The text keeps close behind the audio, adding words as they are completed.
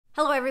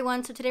Hello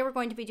everyone, so today we're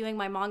going to be doing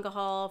my manga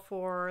haul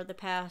for the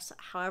past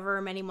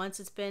however many months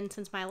it's been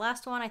since my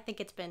last one. I think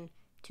it's been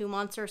 2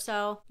 months or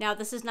so. Now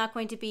this is not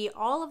going to be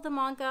all of the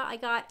manga I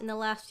got in the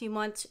last few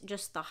months,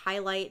 just the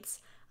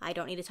highlights. I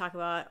don't need to talk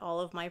about all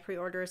of my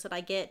pre-orders that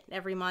I get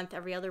every month,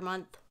 every other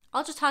month.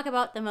 I'll just talk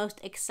about the most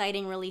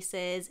exciting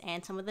releases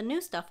and some of the new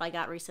stuff I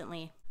got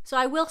recently. So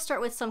I will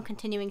start with some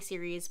continuing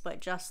series,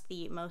 but just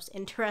the most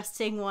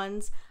interesting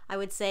ones, I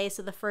would say.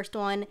 So the first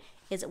one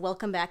is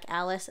Welcome Back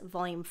Alice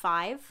Volume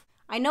 5.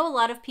 I know a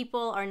lot of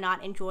people are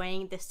not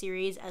enjoying this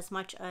series as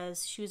much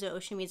as Shuzo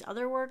Oshimi's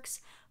other works,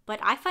 but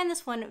I find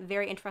this one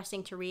very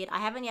interesting to read. I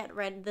haven't yet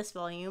read this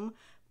volume,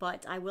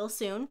 but I will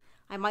soon.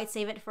 I might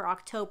save it for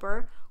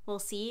October, we'll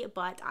see,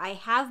 but I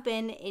have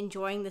been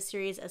enjoying the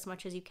series as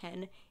much as you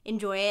can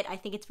enjoy it. I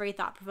think it's very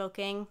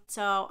thought-provoking,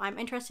 so I'm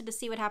interested to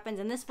see what happens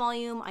in this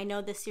volume. I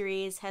know this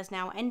series has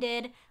now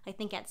ended, I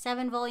think at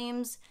 7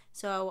 volumes,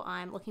 so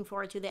I'm looking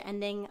forward to the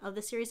ending of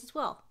the series as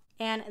well.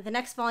 And the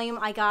next volume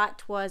I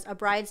got was A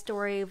Bride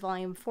Story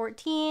Volume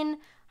 14.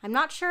 I'm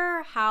not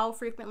sure how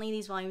frequently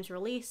these volumes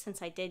release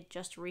since I did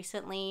just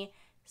recently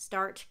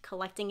start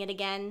collecting it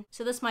again,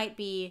 so this might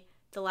be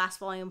the last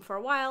volume for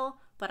a while,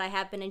 but I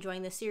have been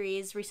enjoying the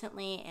series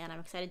recently and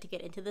I'm excited to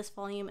get into this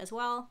volume as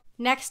well.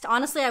 Next,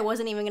 honestly, I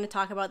wasn't even going to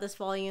talk about this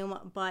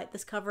volume, but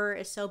this cover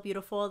is so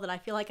beautiful that I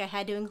feel like I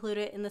had to include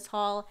it in this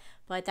haul,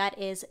 but that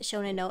is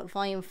Shonen Note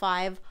Volume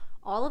 5.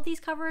 All of these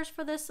covers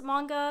for this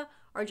manga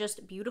are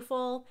just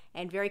beautiful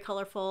and very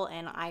colorful,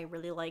 and I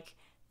really like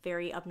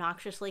very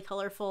obnoxiously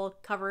colorful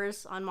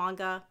covers on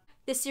manga.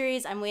 This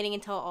series, I'm waiting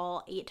until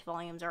all 8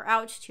 volumes are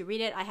out to read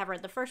it. I have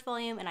read the first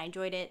volume and I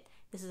enjoyed it.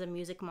 This is a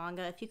music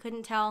manga, if you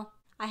couldn't tell.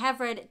 I have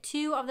read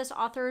 2 of this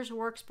author's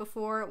works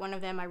before. One of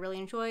them I really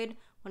enjoyed,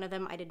 one of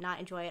them I did not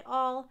enjoy at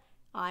all.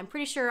 I'm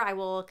pretty sure I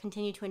will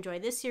continue to enjoy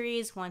this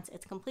series once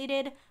it's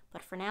completed,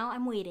 but for now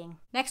I'm waiting.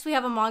 Next we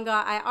have a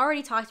manga I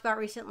already talked about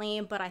recently,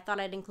 but I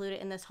thought I'd include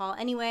it in this haul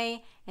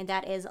anyway, and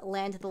that is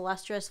Land of the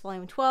Lustrous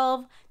Volume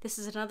 12. This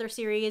is another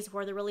series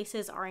where the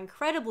releases are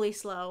incredibly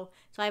slow,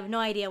 so I have no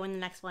idea when the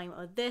next volume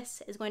of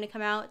this is going to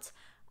come out.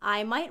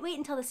 I might wait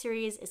until the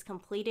series is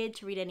completed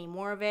to read any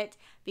more of it,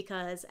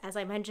 because as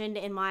I mentioned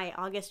in my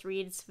August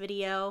reads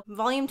video,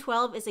 Volume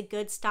 12 is a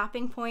good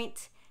stopping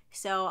point,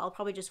 so I'll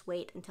probably just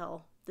wait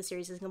until the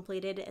series is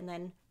completed and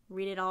then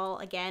read it all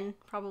again,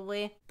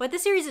 probably. But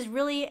this series is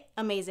really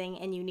amazing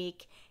and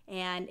unique,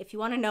 and if you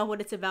want to know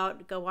what it's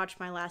about, go watch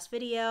my last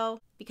video,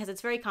 because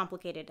it's very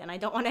complicated and I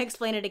don't want to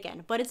explain it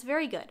again, but it's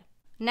very good.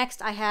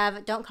 Next I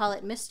have Don't Call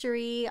It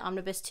Mystery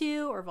Omnibus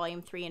 2, or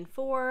Volume 3 and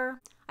 4.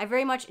 I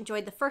very much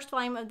enjoyed the first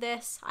volume of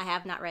this. I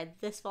have not read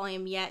this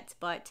volume yet,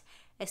 but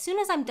as soon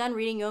as I'm done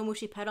reading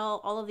Yowamushi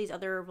Pedal, all of these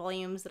other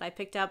volumes that I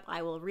picked up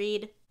I will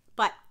read,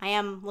 but I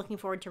am looking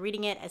forward to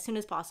reading it as soon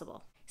as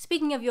possible.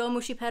 Speaking of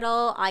Yowamushi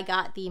Pedal, I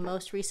got the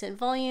most recent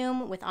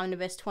volume with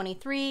Omnibus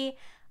 23.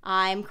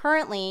 I'm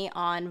currently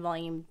on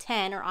Volume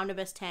 10, or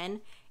Omnibus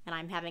 10, and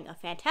I'm having a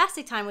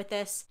fantastic time with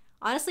this.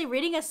 Honestly,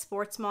 reading a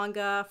sports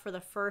manga for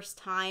the first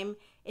time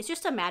is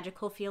just a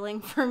magical feeling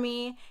for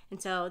me, and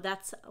so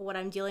that's what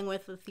I'm dealing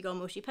with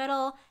Yowamushi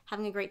Pedal,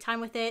 having a great time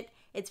with it.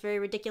 It's very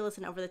ridiculous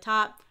and over the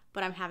top,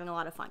 but I'm having a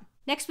lot of fun.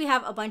 Next we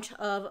have a bunch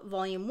of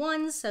Volume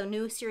 1s, so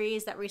new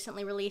series that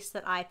recently released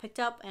that I picked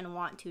up and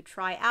want to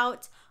try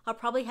out. I'll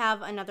probably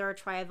have another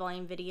try a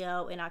volume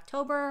video in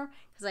October,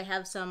 because I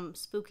have some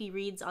spooky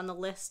reads on the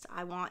list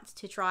I want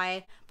to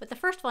try. But the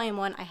first Volume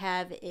 1 I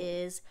have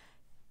is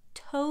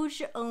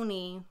Touge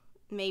Oni.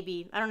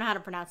 Maybe. I don't know how to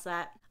pronounce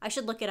that. I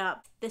should look it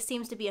up. This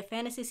seems to be a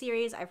fantasy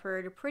series. I've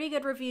heard pretty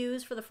good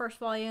reviews for the first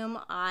volume.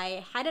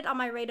 I had it on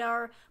my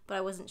radar, but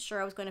I wasn't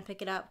sure I was going to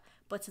pick it up.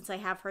 But since I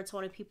have heard so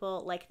many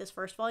people like this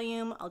first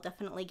volume, I'll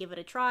definitely give it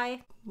a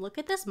try. Look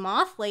at this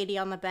moth lady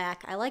on the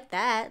back. I like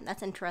that.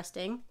 That's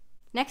interesting.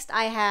 Next,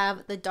 I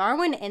have The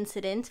Darwin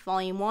Incident,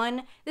 Volume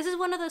 1. This is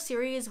one of those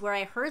series where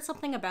I heard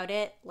something about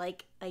it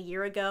like a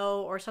year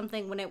ago or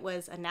something when it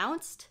was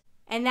announced,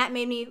 and that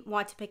made me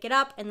want to pick it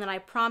up, and then I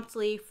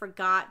promptly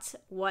forgot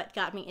what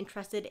got me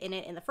interested in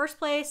it in the first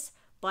place,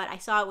 but I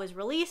saw it was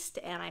released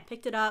and I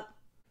picked it up.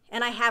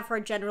 And I have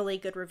heard generally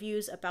good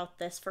reviews about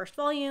this first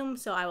volume,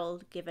 so I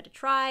will give it a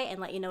try and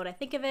let you know what I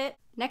think of it.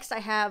 Next I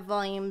have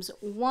Volumes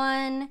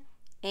 1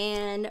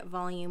 and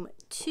Volume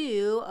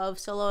 2 of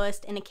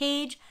Soloist in a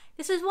Cage.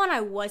 This is one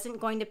I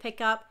wasn't going to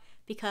pick up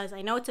because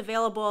I know it's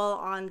available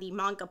on the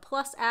Manga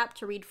Plus app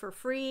to read for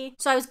free,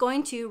 so I was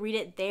going to read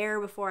it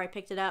there before I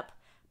picked it up.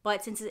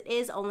 But since it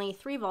is only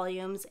 3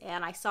 volumes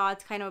and I saw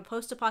it's kind of a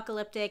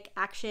post-apocalyptic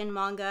action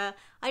manga,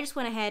 I just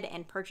went ahead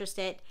and purchased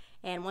it.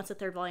 And once the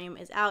 3rd volume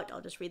is out,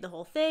 I'll just read the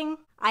whole thing.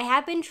 I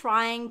have been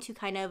trying to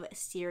kind of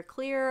steer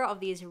clear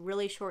of these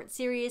really short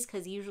series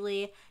because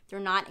usually they're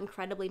not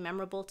incredibly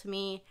memorable to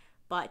me,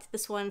 but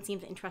this one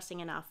seems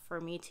interesting enough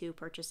for me to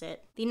purchase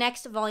it. The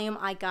next volume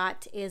I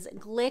got is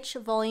Glitch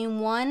Volume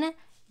 1.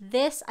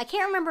 This, I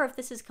can't remember if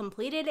this is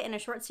completed in a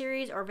short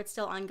series or if it's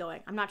still ongoing.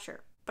 I'm not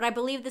sure. But but I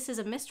believe this is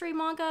a mystery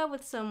manga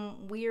with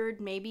some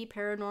weird, maybe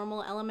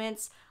paranormal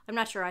elements. I'm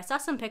not sure. I saw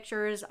some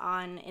pictures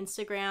on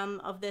Instagram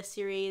of this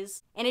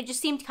series, and it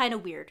just seemed kind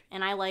of weird,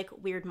 and I like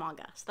weird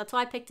manga, so that's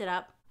why I picked it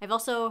up. I've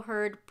also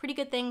heard pretty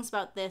good things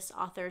about this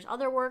author's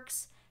other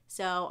works,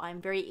 so I'm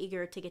very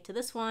eager to get to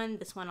this one.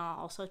 This one I'll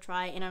also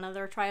try in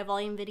another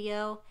try-a-volume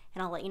video,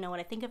 and I'll let you know what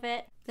I think of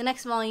it. The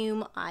next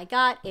volume I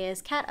got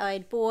is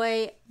Cat-Eyed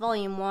Boy,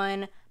 Volume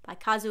 1, by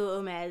Kazuo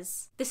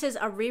Umez. This is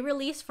a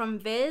re-release from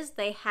Viz.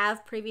 They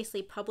have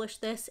previously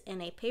published this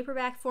in a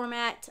paperback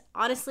format.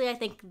 Honestly, I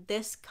think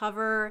this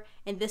cover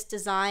and this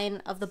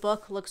design of the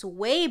book looks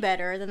way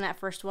better than that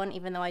first one,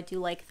 even though I do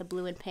like the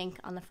blue and pink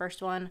on the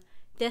first one.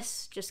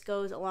 This just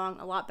goes along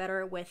a lot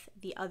better with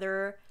the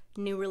other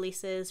new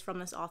releases from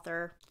this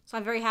author. So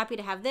I'm very happy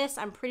to have this.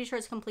 I'm pretty sure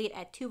it's complete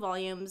at 2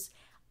 volumes.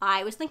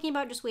 I was thinking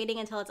about just waiting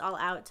until it's all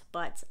out,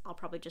 but I'll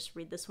probably just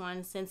read this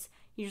one since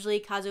usually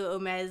Kazuo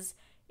Umez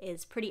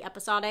is pretty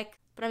episodic,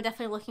 but I'm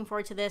definitely looking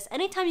forward to this.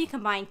 Anytime you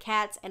combine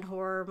cats and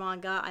horror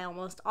manga, I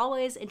almost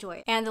always enjoy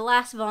it. And the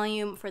last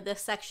volume for this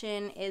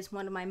section is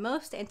one of my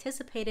most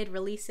anticipated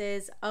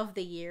releases of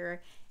the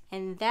year,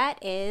 and that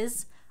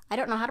is, I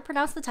don't know how to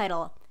pronounce the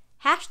title,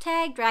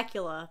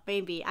 #Dracula,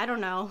 maybe, I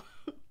don't know.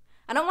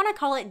 I don't want to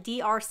call it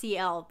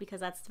DRCL because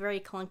that's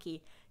very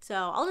clunky, so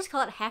I'll just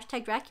call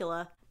it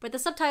 #Dracula. But the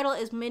subtitle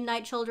is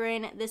Midnight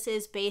Children. This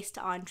is based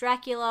on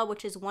Dracula,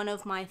 which is one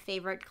of my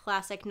favorite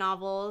classic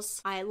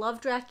novels. I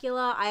love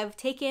Dracula. I've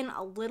taken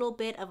a little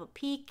bit of a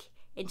peek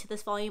into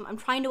this volume. I'm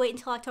trying to wait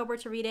until October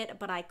to read it,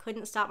 but I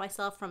couldn't stop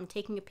myself from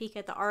taking a peek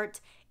at the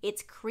art.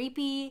 It's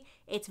creepy.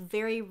 It's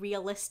very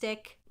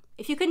realistic.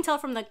 If you couldn't tell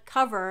from the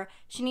cover,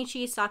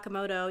 Shinichi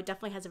Sakamoto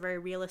definitely has a very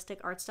realistic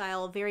art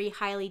style, very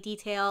highly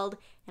detailed,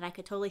 and I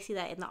could totally see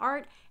that in the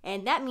art.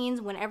 And that means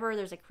whenever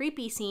there's a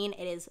creepy scene,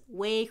 it is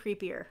way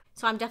creepier.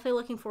 So I'm definitely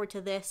looking forward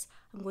to this.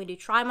 I'm going to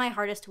try my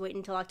hardest to wait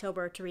until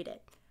October to read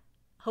it.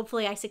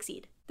 Hopefully I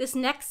succeed. This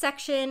next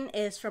section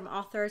is from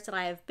authors that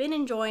I have been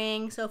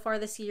enjoying so far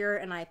this year,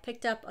 and I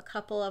picked up a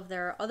couple of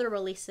their other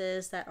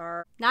releases that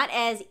are not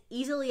as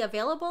easily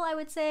available, I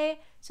would say.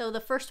 So the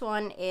first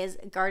one is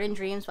Garden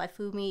Dreams by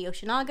Fumi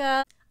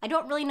Yoshinaga. I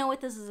don't really know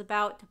what this is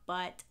about,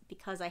 but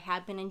because I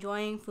have been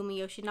enjoying Fumi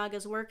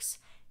Yoshinaga's works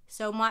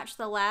so much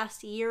the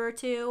last year or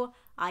two,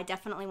 I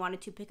definitely wanted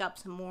to pick up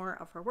some more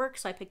of her work,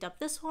 so I picked up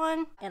this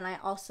one, and I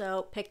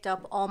also picked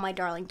up All My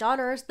Darling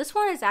Daughters. This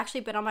one has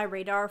actually been on my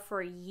radar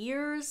for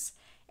years,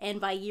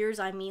 and by years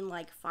I mean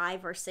like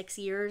 5 or 6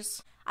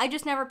 years. I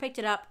just never picked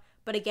it up,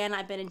 but again,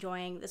 I've been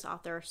enjoying this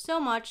author so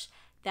much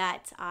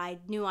that I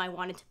knew I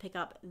wanted to pick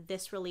up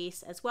this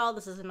release as well.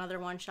 This is another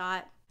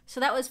one-shot. So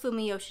that was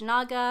Fumi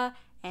Yoshinaga,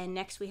 and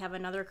next we have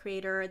another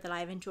creator that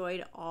I've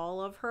enjoyed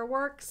all of her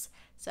works.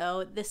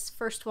 So this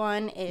first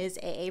one is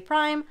AA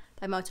Prime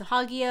by Moto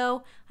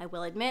Hagio. I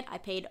will admit I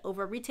paid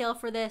over retail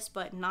for this,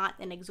 but not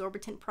an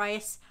exorbitant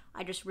price.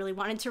 I just really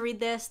wanted to read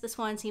this. This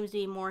one seems to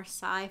be more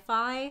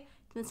sci-fi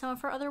than some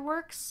of her other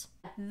works.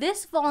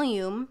 This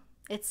volume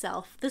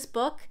itself, this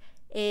book,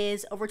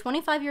 is over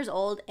 25 years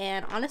old,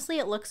 and honestly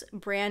it looks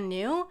brand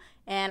new,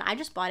 and I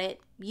just bought it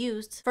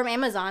used from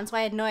Amazon, so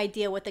I had no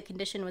idea what the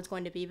condition was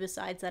going to be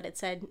besides that it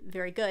said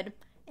very good,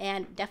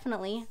 and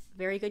definitely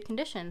very good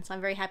condition, so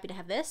I'm very happy to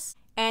have this.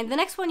 And the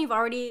next one you've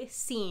already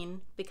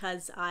seen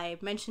because I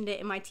mentioned it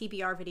in my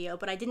TBR video,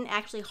 but I didn't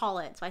actually haul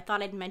it, so I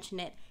thought I'd mention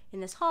it in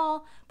this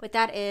haul, but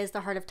that is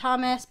The Heart of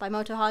Thomas by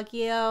Moto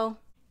Hagio.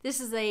 This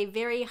is a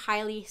very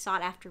highly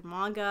sought after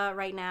manga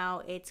right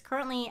now. It's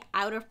currently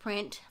out of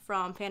print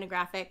from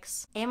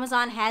Fantagraphics.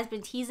 Amazon has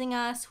been teasing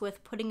us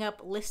with putting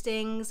up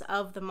listings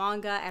of the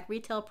manga at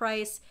retail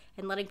price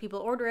and letting people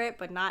order it,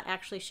 but not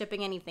actually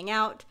shipping anything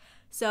out.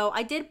 So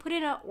I did put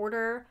in an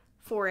order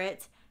for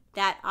it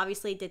that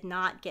obviously did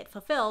not get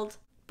fulfilled.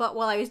 But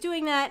while I was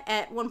doing that,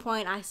 at one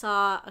point I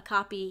saw a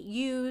copy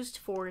used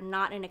for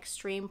not an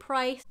extreme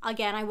price.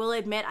 Again, I will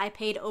admit I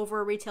paid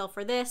over retail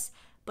for this,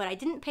 but I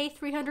didn't pay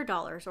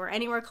 $300 or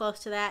anywhere close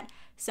to that,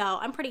 so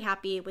I'm pretty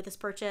happy with this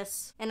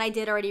purchase. And I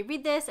did already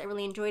read this, I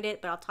really enjoyed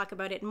it, but I'll talk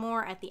about it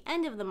more at the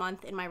end of the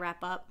month in my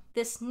wrap-up.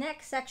 This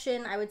next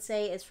section, I would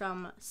say, is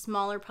from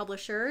smaller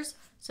publishers.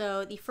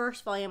 So the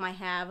first volume I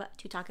have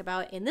to talk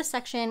about in this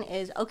section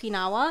is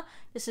Okinawa.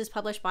 This is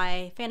published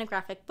by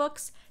Fantagraphic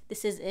Books.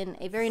 This is in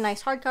a very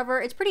nice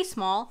hardcover. It's pretty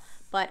small,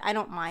 but I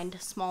don't mind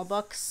small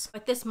books.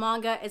 But this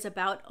manga is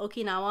about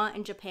Okinawa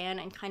in Japan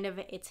and kind of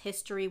its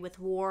history with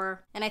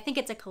war. And I think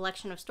it's a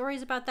collection of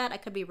stories about that. I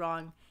could be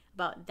wrong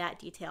about that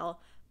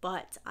detail,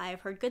 but I've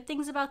heard good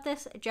things about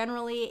this.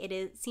 Generally,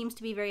 it seems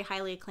to be very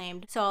highly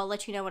acclaimed, so I'll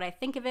let you know what I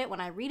think of it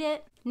when I read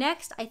it.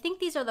 Next, I think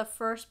these are the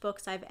first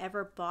books I've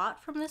ever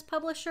bought from this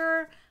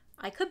publisher.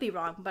 I could be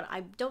wrong, but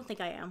I don't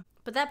think I am.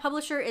 But that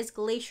publisher is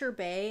Glacier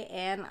Bay,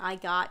 and I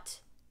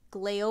got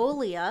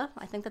Glaolia,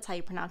 I think that's how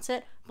you pronounce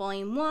it,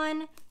 Volume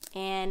 1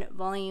 and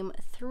Volume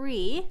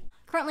 3.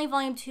 Currently,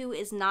 Volume 2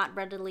 is not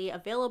readily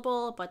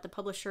available, but the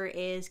publisher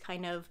is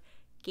kind of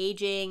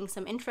gauging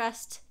some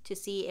interest to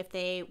see if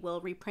they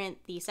will reprint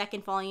the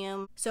second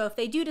volume. So if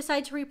they do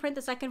decide to reprint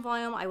the second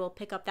volume, I will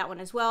pick up that one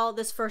as well.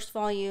 This first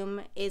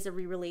volume is a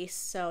re-release,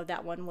 so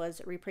that one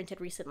was reprinted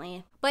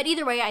recently. But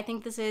either way, I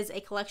think this is a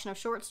collection of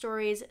short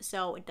stories,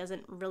 so it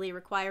doesn't really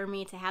require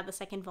me to have the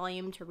second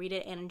volume to read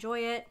it and enjoy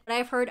it. But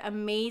I've heard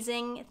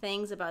amazing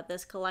things about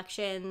this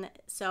collection,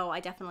 so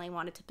I definitely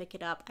wanted to pick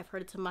it up. I've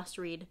heard it's a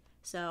must-read,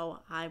 so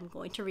I'm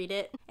going to read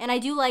it. And I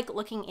do like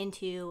looking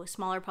into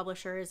smaller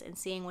publishers and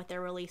seeing what they're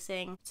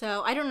releasing.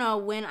 So I don't know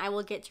when I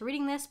will get to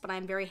reading this, but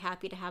I'm very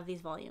happy to have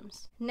these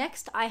volumes.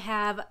 Next, I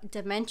have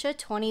Dementia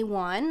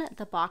 21,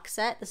 the box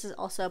set. This is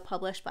also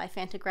published by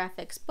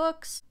Fantagraphics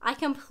Books. I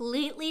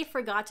completely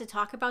forgot to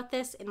talk about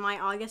this in my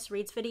August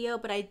reads video,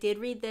 but I did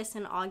read this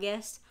in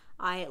August.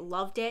 I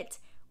loved it.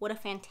 What a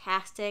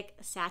fantastic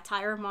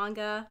satire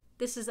manga.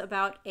 This is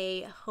about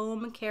a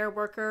home care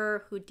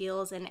worker who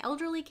deals in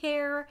elderly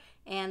care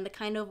and the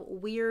kind of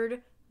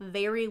weird,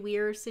 very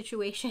weird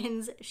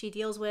situations she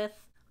deals with.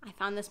 I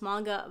found this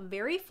manga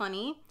very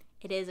funny.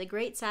 It is a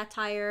great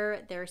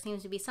satire. There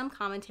seems to be some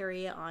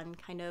commentary on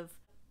kind of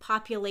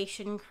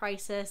population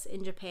crisis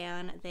in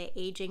Japan, the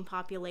aging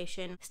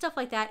population, stuff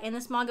like that. And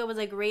this manga was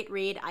a great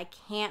read. I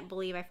can't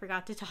believe I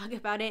forgot to talk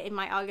about it in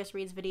my August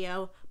reads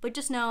video, but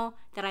just know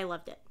that I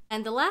loved it.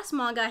 And the last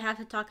manga I have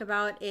to talk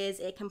about is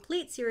a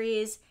complete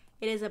series.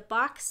 It is a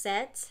box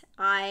set.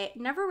 I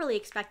never really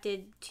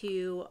expected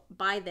to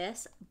buy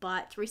this,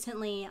 but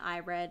recently I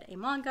read a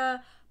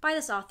manga by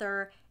this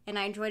author and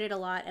I enjoyed it a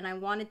lot, and I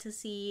wanted to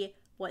see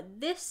what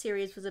this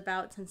series was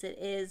about since it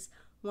is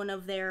one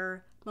of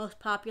their most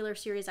popular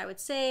series, I would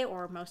say,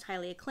 or most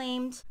highly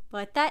acclaimed.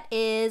 But that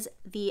is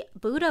the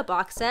Buddha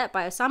box set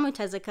by Osamu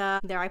Tezuka.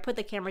 There, I put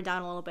the camera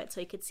down a little bit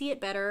so you could see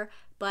it better,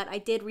 but I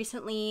did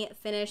recently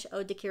finish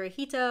Ode to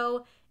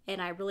Kirihito,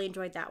 and I really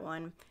enjoyed that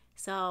one.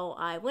 So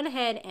I went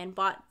ahead and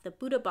bought the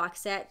Buddha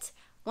box set.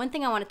 One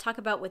thing I want to talk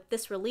about with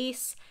this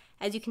release,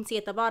 as you can see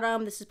at the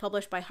bottom, this is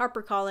published by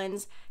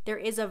HarperCollins. There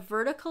is a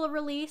vertical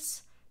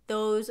release.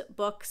 Those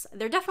books,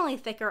 they're definitely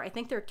thicker. I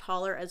think they're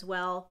taller as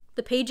well.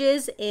 The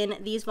pages in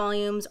these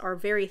volumes are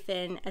very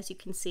thin, as you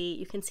can see.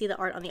 You can see the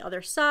art on the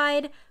other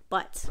side,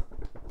 but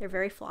they're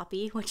very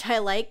floppy, which I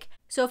like.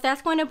 So if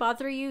that's going to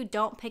bother you,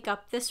 don't pick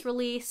up this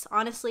release.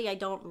 Honestly, I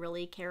don't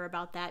really care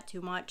about that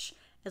too much.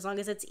 As long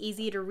as it's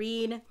easy to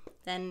read,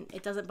 then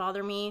it doesn't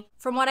bother me.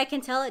 From what I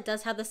can tell, it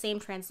does have the same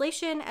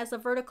translation as the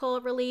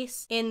vertical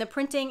release. In the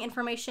printing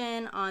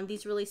information on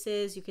these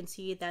releases, you can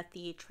see that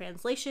the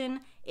translation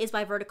is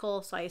by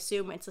vertical, so I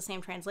assume it's the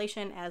same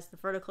translation as the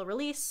vertical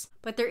release.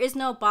 But there is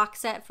no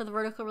box set for the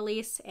vertical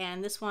release,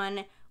 and this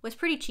one was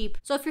pretty cheap.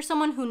 So if you're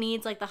someone who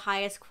needs like the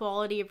highest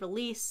quality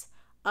release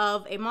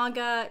of a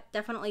manga,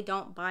 definitely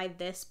don't buy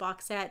this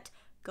box set.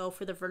 Go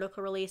for the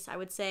vertical release, I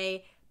would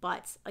say.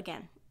 But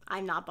again,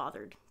 I'm not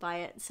bothered by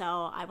it,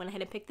 so I went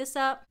ahead and picked this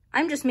up.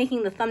 I'm just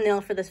making the thumbnail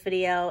for this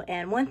video,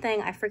 and one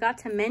thing I forgot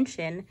to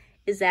mention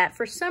is that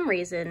for some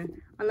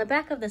reason, on the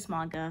back of this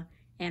manga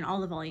and all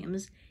the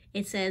volumes,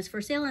 it says for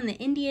sale in the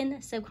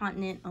Indian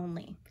subcontinent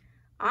only.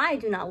 I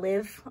do not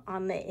live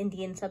on the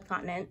Indian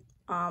subcontinent,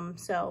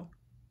 so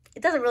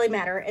it doesn't really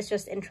matter. It's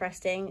just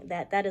interesting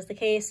that that is the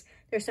case.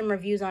 There's some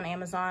reviews on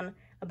Amazon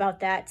about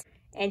that,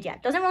 and yeah,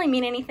 it doesn't really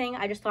mean anything.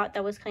 I just thought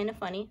that was kind of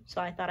funny,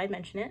 so I thought I'd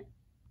mention it.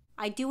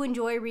 I do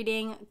enjoy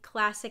reading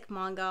classic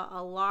manga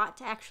a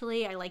lot,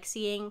 actually. I like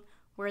seeing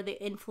where the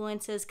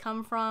influences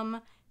come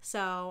from,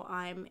 so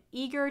I'm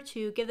eager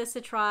to give this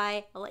a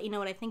try. I'll let you know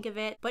what I think of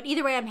it. But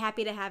either way, I'm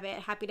happy to have it.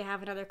 Happy to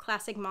have another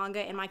classic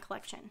manga in my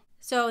collection.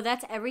 So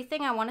that's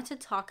everything I wanted to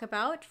talk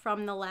about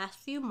from the last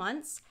few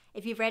months.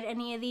 If you've read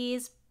any of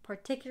these,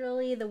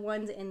 particularly the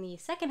ones in the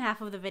second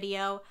half of the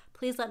video,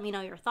 please let me know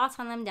your thoughts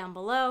on them down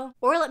below,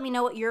 or let me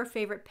know what your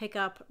favorite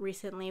pickup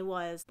recently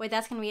was. But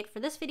that's gonna be it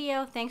for this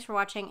video. Thanks for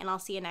watching, and I'll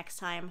see you next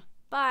time.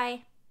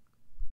 Bye!